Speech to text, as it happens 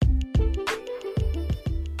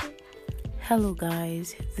Hello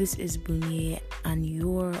guys, this is Bunye and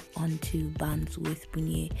you're on to Bands with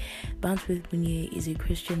Bunye. Bands with Bunye is a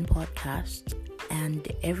Christian podcast,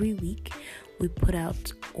 and every week we put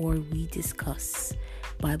out or we discuss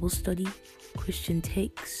Bible study, Christian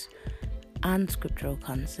takes, and scriptural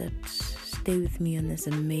concepts. Stay with me on this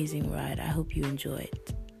amazing ride. I hope you enjoy it.